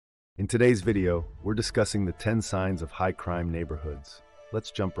In today's video, we're discussing the 10 signs of high crime neighborhoods.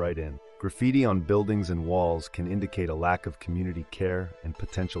 Let's jump right in. Graffiti on buildings and walls can indicate a lack of community care and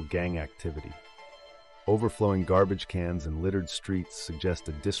potential gang activity. Overflowing garbage cans and littered streets suggest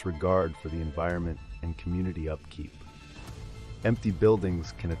a disregard for the environment and community upkeep. Empty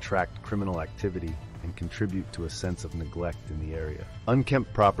buildings can attract criminal activity and contribute to a sense of neglect in the area.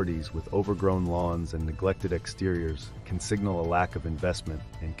 Unkempt properties with overgrown lawns and neglected exteriors can signal a lack of investment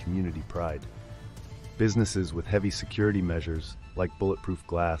and community pride. Businesses with heavy security measures, like bulletproof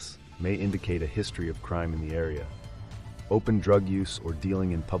glass, may indicate a history of crime in the area. Open drug use or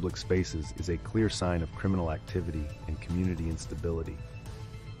dealing in public spaces is a clear sign of criminal activity and community instability.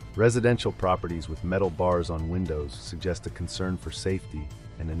 Residential properties with metal bars on windows suggest a concern for safety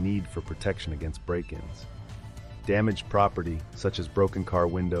and a need for protection against break-ins. Damaged property, such as broken car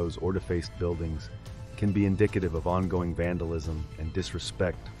windows or defaced buildings, can be indicative of ongoing vandalism and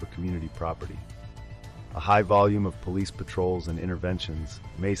disrespect for community property. A high volume of police patrols and interventions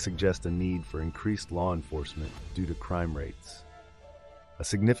may suggest a need for increased law enforcement due to crime rates. A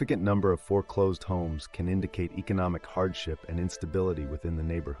significant number of foreclosed homes can indicate economic hardship and instability within the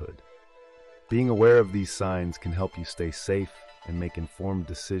neighborhood. Being aware of these signs can help you stay safe and make informed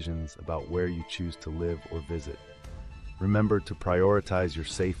decisions about where you choose to live or visit. Remember to prioritize your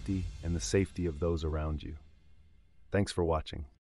safety and the safety of those around you. Thanks for watching.